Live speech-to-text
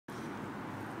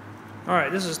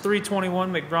Alright, this is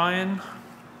 321 McBrien,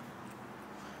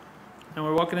 and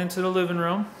we're walking into the living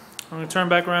room. I'm going to turn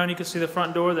back around. You can see the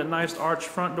front door, that nice arched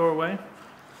front doorway.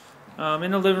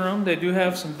 In the living room, they do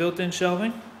have some built-in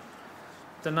shelving.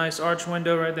 The nice arch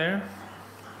window right there.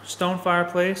 Stone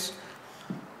fireplace.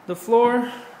 The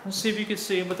floor, let's see if you can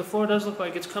see, but the floor does look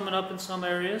like it's coming up in some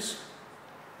areas.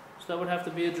 So that would have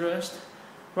to be addressed.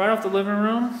 Right off the living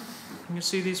room, you can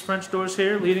see these French doors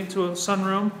here leading to a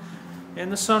sunroom. In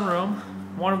the sunroom,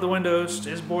 one of the windows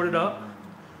is boarded up.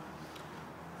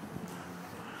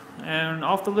 And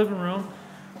off the living room,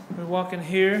 we walk in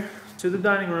here to the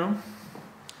dining room.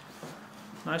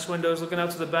 Nice windows looking out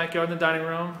to the backyard in the dining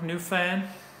room. New fan.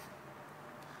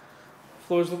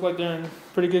 Floors look like they're in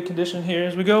pretty good condition here.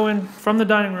 As we go in from the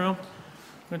dining room,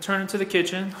 we're going to turn into the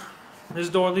kitchen. This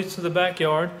door leads to the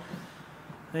backyard.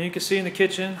 And you can see in the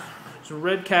kitchen, there's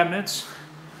red cabinets.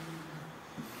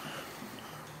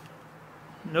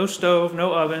 No stove,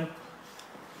 no oven,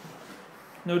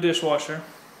 no dishwasher.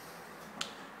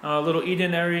 A little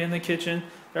eat-in area in the kitchen.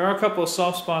 There are a couple of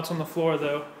soft spots on the floor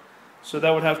though, so that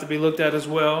would have to be looked at as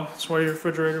well. That's where your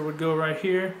refrigerator would go right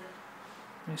here.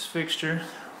 Nice fixture.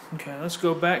 Okay, let's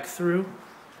go back through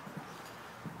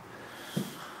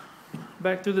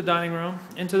the dining room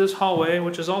into this hallway,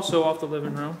 which is also off the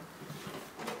living room.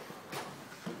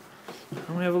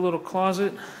 And we have a little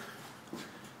closet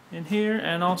in here,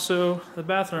 and also the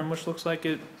bathroom, which looks like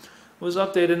it was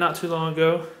updated not too long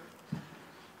ago.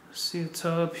 See the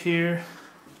tub here.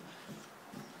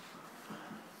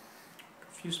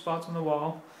 A few spots on the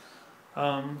wall.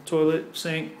 Toilet,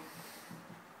 sink.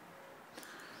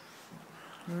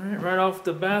 Alright, right off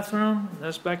the bathroom,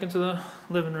 that's back into the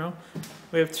living room.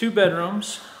 We have two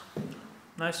bedrooms.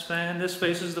 Nice fan. This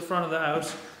faces the front of the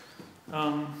house.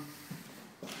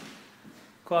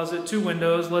 Closet, two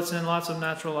windows, lets in lots of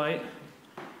natural light.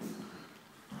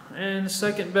 And the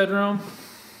second bedroom,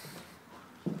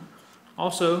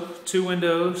 also two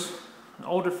windows, an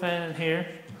older fan in here,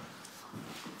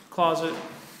 closet.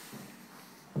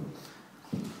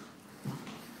 You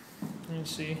can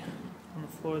see on the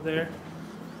floor there.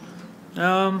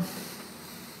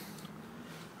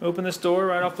 Open this door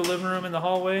right off the living room in the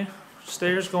hallway.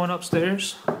 Stairs going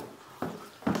upstairs. A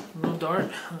little dark.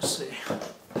 Let's see.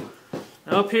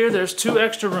 Up here, there's two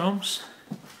extra rooms.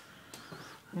 You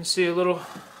can see a little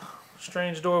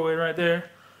strange doorway right there.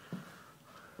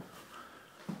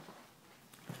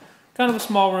 Kind of a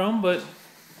small room, but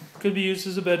could be used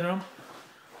as a bedroom.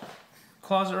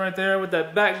 Closet right there with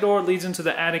that back door leads into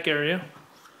the attic area.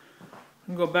 We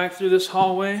can go back through this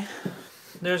hallway.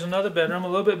 There's another bedroom, a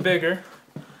little bit bigger.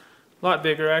 A lot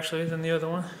bigger, actually, than the other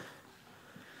one.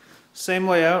 Same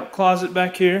layout. Closet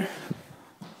back here.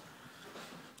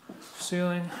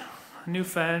 Ceiling, a new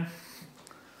fan,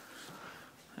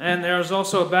 and there's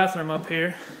also a bathroom up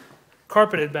here,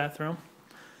 carpeted bathroom.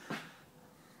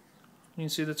 You can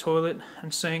see the toilet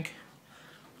and sink,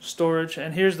 storage,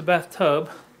 and here's the bathtub.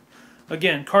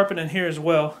 Again, carpet in here as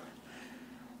well,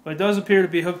 but it does appear to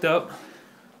be hooked up.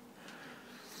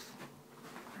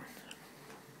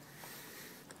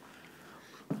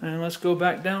 And let's go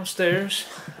back downstairs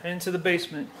into the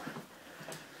basement.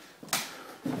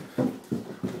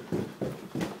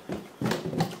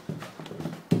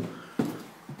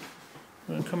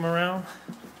 Come around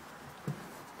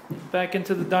back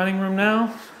into the dining room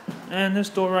now, and this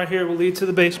door right here will lead to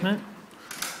the basement.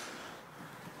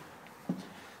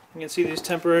 You can see these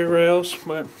temporary rails,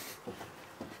 but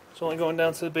it's only going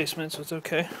down to the basement, so it's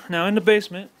okay. Now in the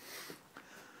basement,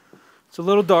 it's a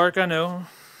little dark, I know.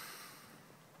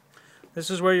 This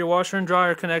is where your washer and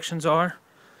dryer connections are,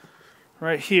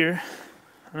 right here.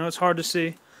 I know it's hard to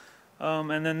see.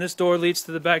 And then this door leads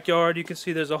to the backyard. You can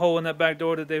see there's a hole in that back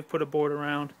door that they've put a board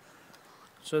around.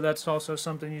 So that's also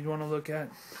something you'd want to look at.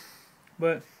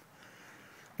 But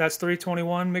that's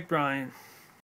 321 McBrien.